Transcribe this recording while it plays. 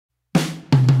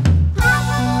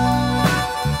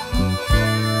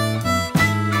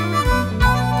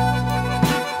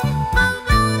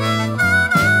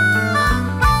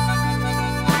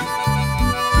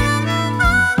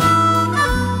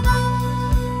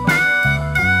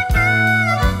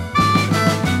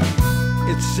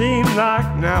seemed like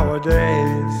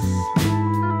nowadays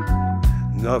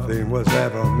nothing was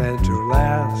ever meant to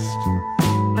last.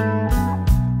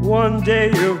 One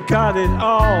day you've got it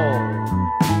all,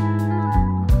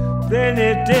 then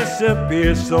it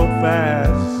disappears so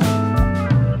fast.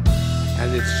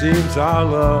 And it seems our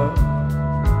love,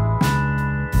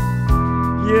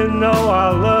 you know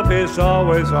our love is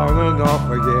always on and off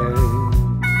again.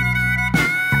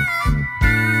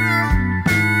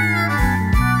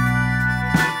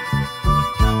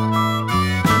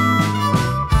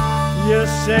 You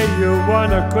say you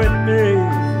wanna quit me,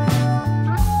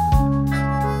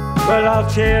 but I'll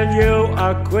tell you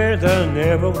a quitter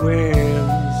never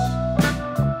wins.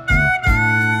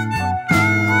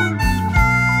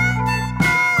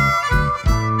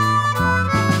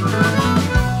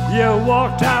 You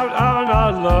walked out on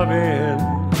our loving,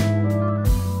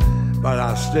 but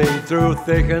I stayed through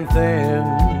thick and thin.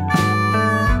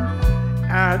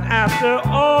 And after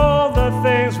all the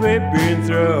things we've been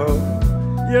through,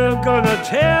 you're gonna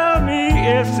tell me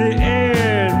it's the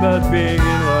end, but being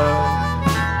in love,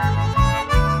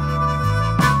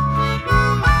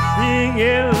 being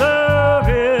in love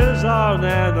is on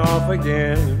and off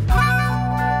again.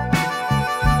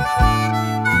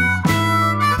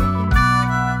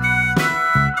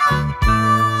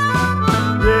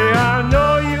 Yeah, I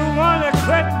know you wanna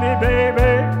quit me,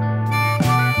 baby,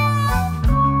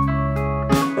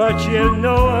 but you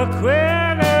know a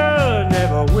quitter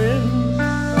never wins.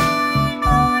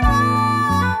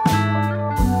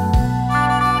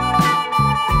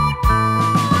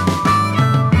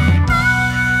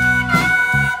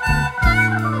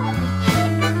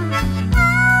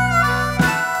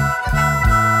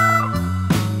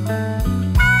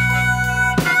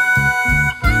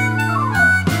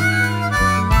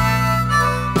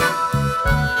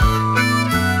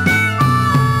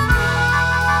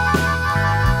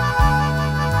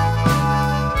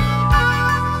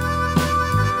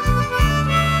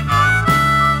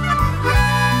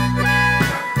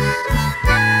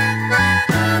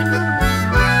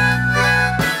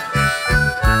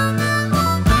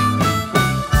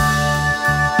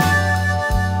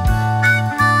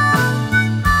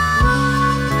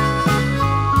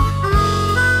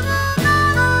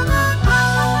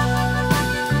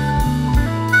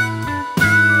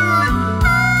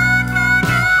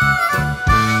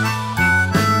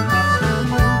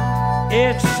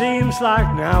 It seems like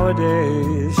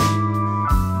nowadays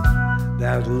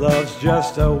that love's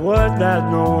just a word that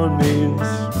no one means.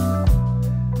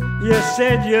 You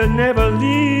said you'd never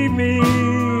leave me,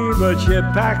 but you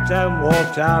packed and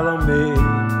walked out on me.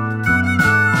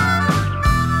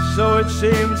 So it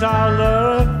seems our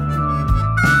love,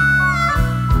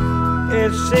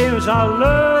 it seems our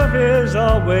love is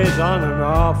always on and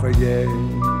off again.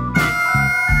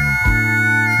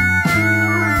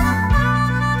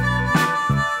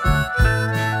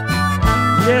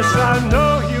 Yes, I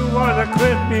know you wanna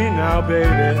quit me now,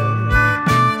 baby,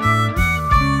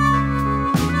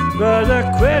 but a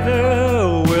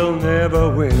quitter will never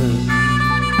win.